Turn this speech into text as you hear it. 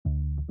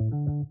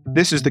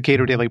This is the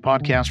Cato Daily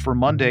Podcast for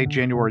Monday,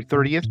 January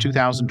 30th,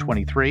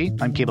 2023.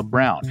 I'm Caleb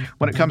Brown.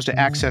 When it comes to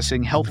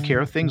accessing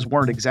healthcare, things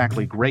weren't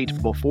exactly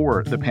great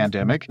before the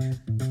pandemic.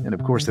 And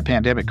of course, the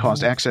pandemic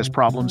caused access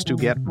problems to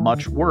get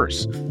much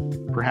worse.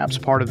 Perhaps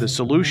part of the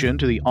solution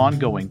to the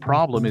ongoing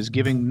problem is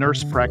giving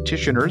nurse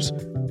practitioners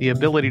the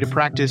ability to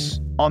practice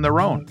on their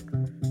own.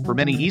 For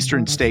many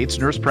eastern states,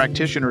 nurse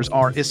practitioners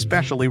are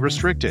especially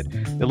restricted.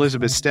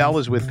 Elizabeth Stell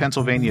is with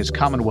Pennsylvania's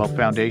Commonwealth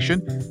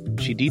Foundation.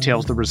 She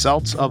details the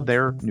results of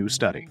their new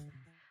study.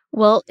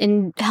 Well,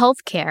 in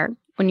healthcare,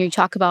 when you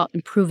talk about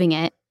improving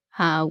it,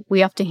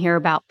 we often hear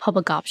about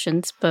public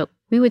options, but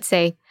we would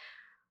say,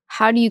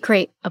 how do you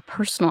create a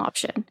personal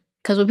option?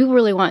 Because what people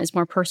really want is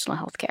more personal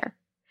healthcare.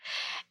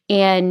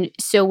 And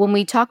so when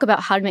we talk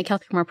about how to make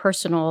healthcare more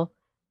personal,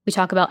 we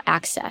talk about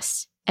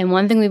access. And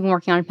one thing we've been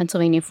working on in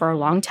Pennsylvania for a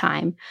long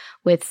time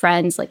with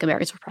friends like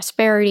Americans for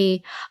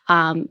Prosperity,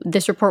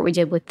 this report we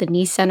did with the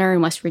Knee Center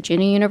and West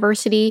Virginia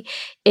University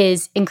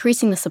is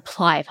increasing the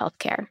supply of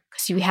healthcare.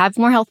 Because you have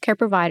more healthcare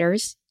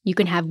providers, you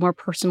can have more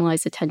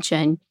personalized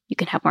attention, you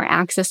can have more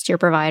access to your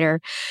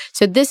provider.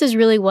 So this is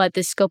really what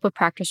the scope of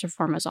practice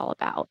reform is all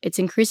about. It's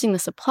increasing the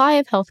supply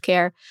of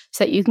healthcare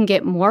so that you can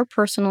get more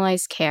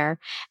personalized care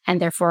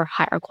and therefore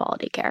higher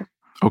quality care.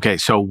 Okay,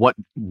 so what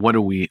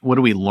do we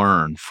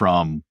learn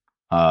from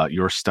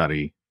your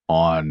study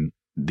on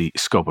the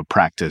scope of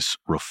practice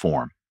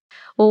reform?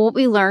 Well, what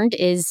we learned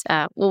is,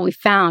 what we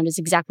found is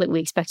exactly what we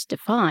expected to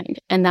find.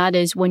 And that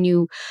is when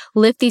you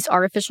lift these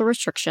artificial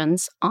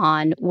restrictions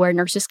on where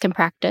nurses can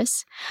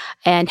practice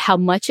and how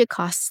much it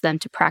costs them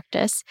to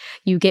practice,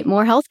 you get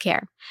more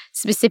healthcare.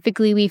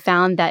 Specifically, we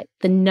found that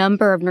the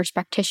number of nurse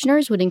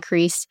practitioners would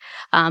increase.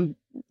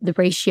 The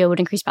ratio would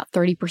increase about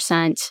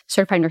 30%.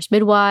 Certified nurse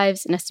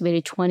midwives, an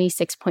estimated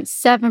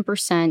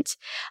 26.7%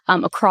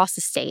 across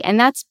the state. And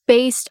that's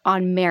based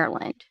on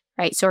Maryland,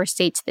 right? So our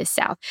state to the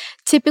south.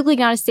 Typically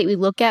not a state we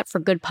look at for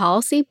good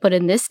policy, but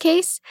in this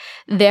case,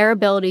 their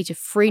ability to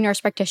free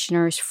nurse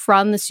practitioners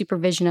from the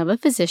supervision of a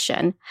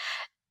physician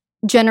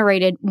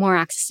generated more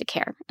access to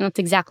care. And that's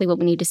exactly what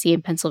we need to see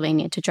in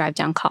Pennsylvania to drive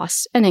down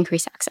costs and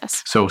increase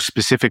access. So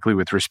specifically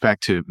with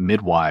respect to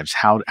midwives,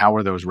 how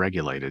are those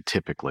regulated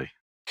typically?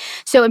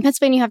 So in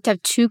Pennsylvania, you have to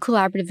have two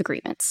collaborative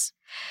agreements.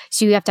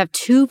 So you have to have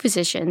two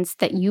physicians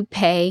that you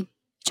pay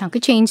a chunk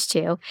of change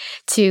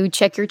to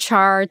check your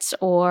charts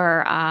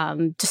or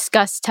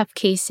discuss tough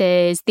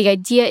cases. The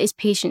idea is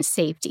patient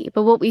safety.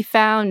 But what we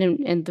found,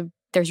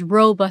 there's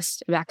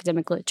robust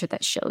academic literature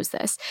that shows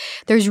this,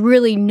 there's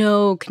really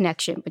no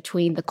connection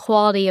between the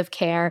quality of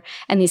care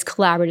and these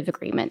collaborative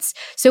agreements.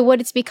 So what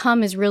it's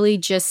become is really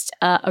just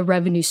a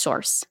revenue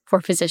source for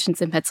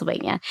physicians in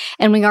Pennsylvania.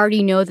 And we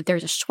already know that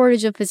there's a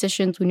shortage of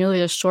physicians. We know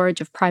there's a shortage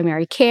of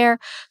primary care.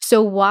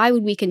 So why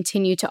would we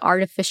continue to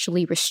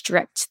artificially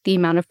restrict the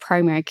amount of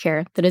primary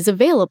care that is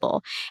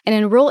available? And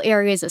in rural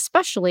areas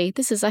especially,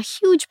 this is a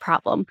huge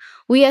problem.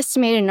 We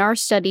estimated in our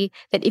study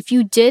that if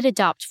you did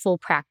adopt full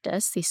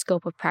practice, the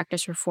scope of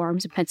practice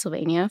reforms in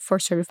Pennsylvania for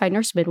certified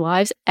nurse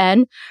midwives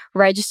and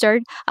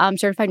registered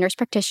certified nurse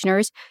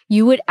practitioners,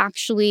 you would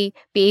actually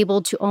be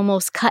able to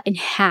almost cut in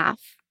half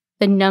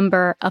the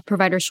number of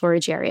provider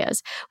shortage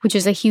areas, which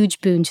is a huge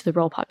boon to the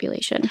rural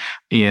population.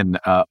 In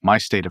my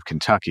state of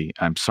Kentucky,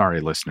 I'm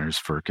sorry, listeners,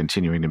 for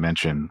continuing to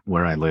mention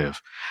where I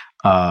live,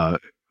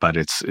 but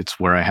it's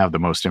where I have the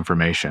most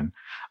information.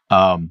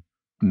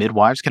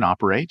 Midwives can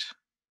operate,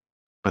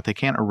 but they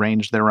can't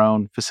arrange their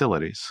own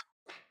facilities.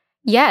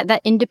 Yeah,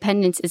 that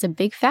independence is a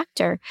big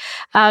factor.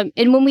 And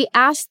when we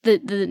asked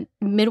the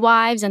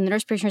midwives and the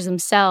nurse practitioners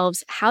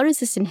themselves, how does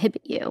this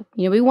inhibit you?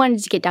 We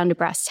wanted to get down to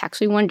brass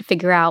tacks. We wanted to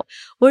figure out,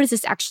 what does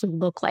this actually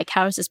look like?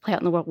 How does this play out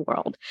in the real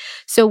world?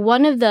 So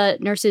one of the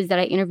nurses that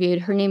I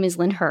interviewed, her name is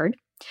Lynn Hurd.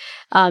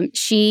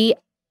 She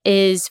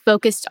is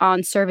focused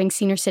on serving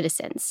senior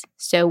citizens.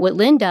 So what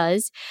Lynn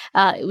does,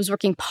 it was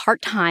working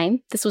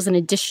part-time. This was an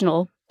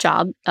additional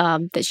job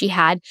that she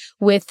had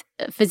with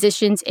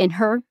physicians in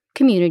her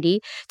community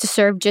to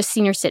serve just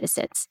senior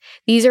citizens.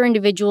 These are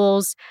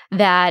individuals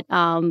that,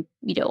 are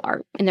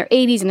in their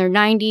 80s and their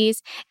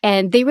 90s,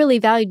 and they really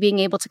valued being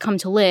able to come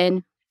to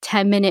Lynn,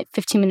 10-minute,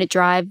 15-minute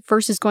drive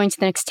versus going to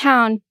the next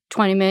town,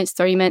 20 minutes,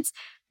 30 minutes.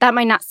 That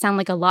might not sound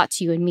like a lot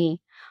to you and me,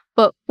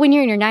 but when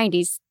you're in your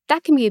 90s,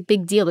 that can be a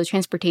big deal, the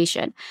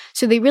transportation.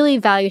 So they really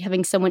valued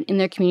having someone in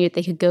their community that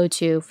they could go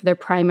to for their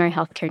primary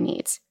healthcare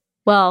needs.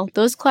 Well,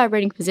 those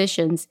collaborating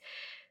physicians,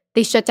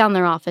 they shut down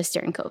their office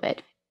during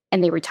COVID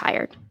and they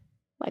retired,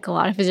 like a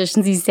lot of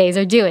physicians these days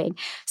are doing.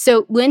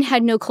 So Lynn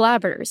had no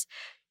collaborators.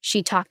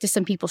 She talked to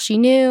some people she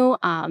knew,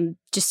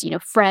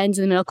 friends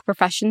in the medical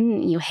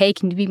profession. Hey,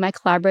 can you be my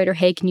collaborator?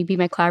 Hey, can you be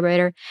my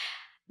collaborator?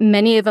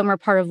 Many of them are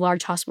part of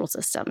large hospital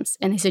systems.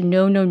 And they said,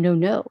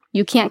 no.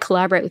 You can't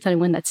collaborate with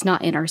anyone that's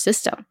not in our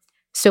system.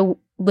 So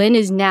Lynn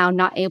is now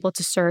not able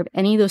to serve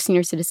any of those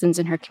senior citizens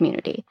in her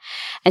community.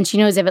 And she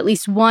knows of at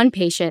least one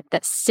patient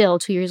that still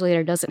 2 years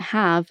later doesn't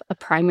have a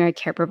primary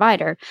care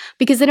provider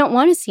because they don't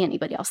want to see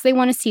anybody else. They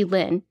want to see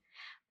Lynn,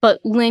 but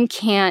Lynn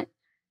can't,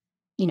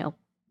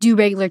 do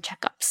regular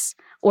checkups.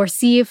 or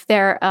see if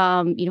they're,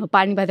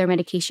 abiding by their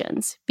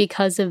medications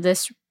because of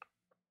this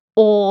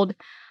old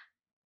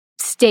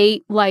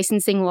state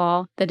licensing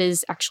law that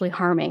is actually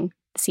harming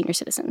senior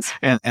citizens.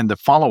 And the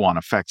follow-on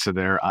effects of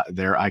there,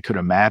 I could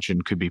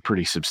imagine, could be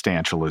pretty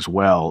substantial as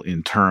well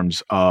in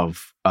terms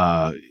of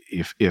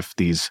if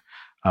these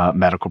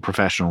medical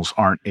professionals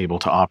aren't able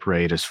to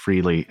operate as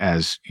freely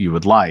as you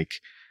would like.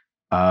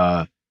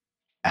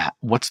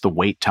 What's the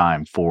wait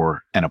time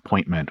for an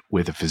appointment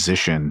with a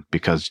physician,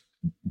 because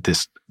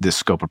this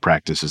scope of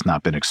practice has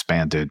not been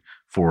expanded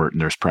for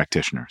nurse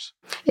practitioners?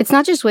 It's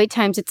not just wait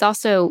times; it's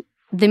also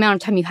the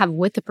amount of time you have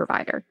with the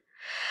provider.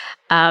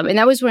 And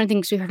that was one of the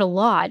things we heard a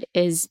lot,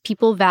 is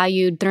people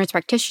valued the nurse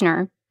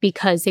practitioner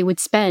because they would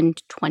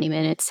spend 20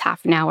 minutes,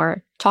 half an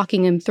hour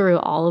talking them through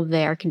all of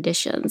their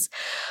conditions.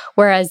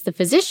 Whereas the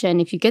physician,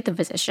 if you get the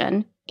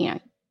physician,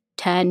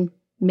 10,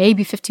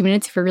 maybe 15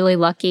 minutes if you're really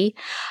lucky.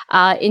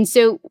 And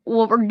so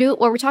what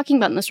we're talking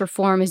about in this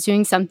reform is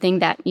doing something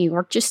that New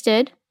York just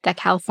did, that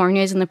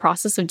California is in the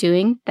process of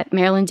doing, that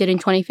Maryland did in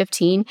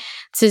 2015.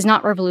 This is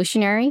not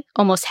revolutionary.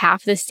 Almost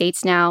half of the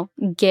states now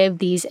give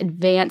these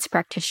advanced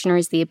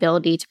practitioners the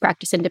ability to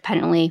practice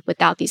independently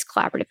without these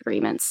collaborative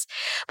agreements.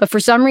 But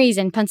for some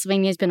reason,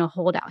 Pennsylvania has been a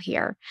holdout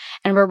here.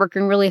 And we're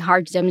working really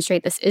hard to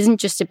demonstrate this isn't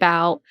just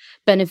about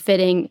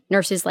benefiting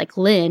nurses like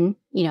Lynn,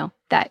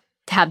 that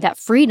have that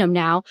freedom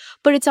now,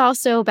 but it's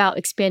also about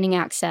expanding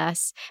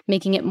access,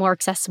 making it more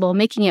accessible,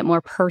 making it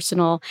more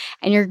personal.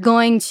 And you're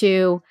going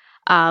to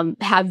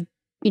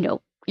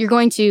you're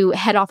going to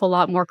head off a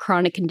lot more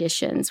chronic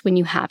conditions when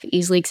you have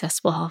easily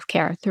accessible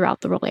healthcare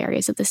throughout the rural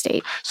areas of the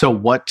state. So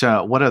what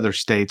other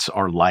states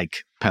are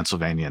like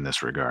Pennsylvania in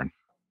this regard?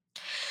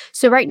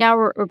 So right now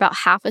we're about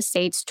half of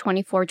states,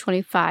 24,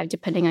 25,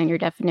 depending on your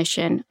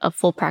definition of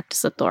full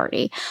practice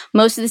authority.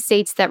 Most of the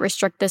states that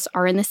restrict this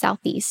are in the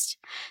Southeast.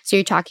 So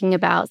you're talking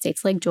about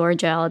states like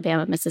Georgia,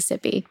 Alabama,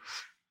 Mississippi.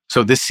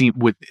 So this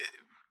would,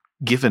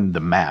 given the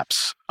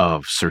maps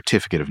of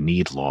certificate of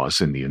need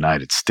laws in the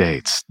United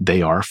States,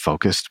 they are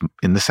focused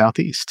in the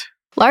Southeast.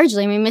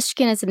 Largely. I mean,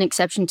 Michigan is an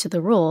exception to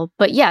the rule.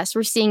 But yes,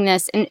 we're seeing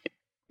this.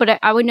 But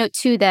I would note,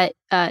 too, that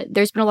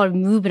there's been a lot of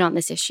movement on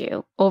this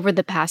issue over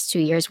the past 2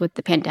 years with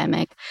the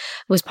pandemic. It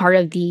was part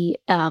of the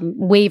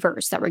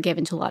waivers that were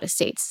given to a lot of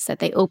states, that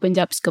they opened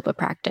up scope of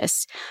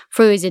practice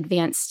for those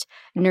advanced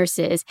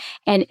nurses.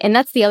 And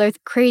that's the other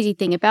crazy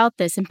thing about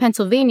this. In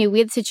Pennsylvania, we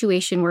had a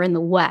situation where in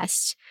the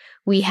West,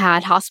 we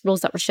had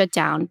hospitals that were shut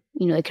down.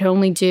 They could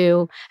only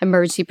do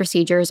emergency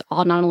procedures.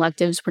 All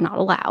non-electives were not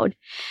allowed.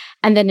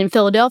 And then in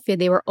Philadelphia,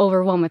 they were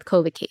overwhelmed with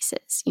COVID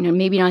cases.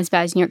 Maybe not as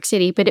bad as New York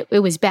City, but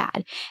it was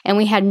bad. And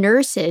we had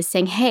nurses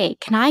saying, hey,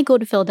 can I go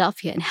to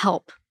Philadelphia and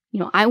help?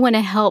 I want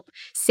to help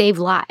save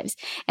lives.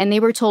 And they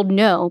were told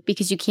no,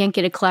 because you can't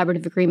get a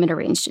collaborative agreement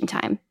arranged in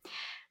time,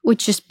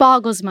 which just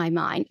boggles my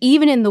mind.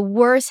 Even in the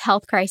worst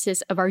health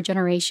crisis of our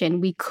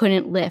generation, we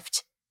couldn't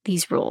lift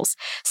these rules.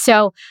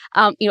 So,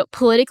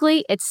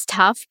 politically, it's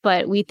tough,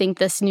 but we think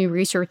this new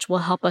research will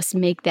help us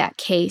make that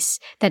case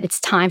that it's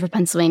time for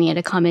Pennsylvania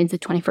to come into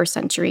the 21st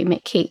century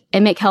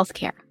and make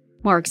healthcare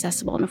more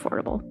accessible and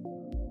affordable.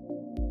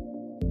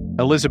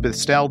 Elizabeth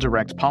Stell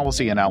directs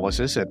policy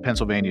analysis at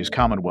Pennsylvania's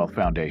Commonwealth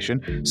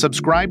Foundation.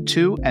 Subscribe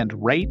to and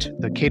rate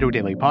the Cato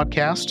Daily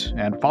Podcast,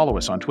 and follow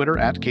us on Twitter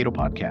at Cato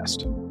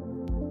Podcast.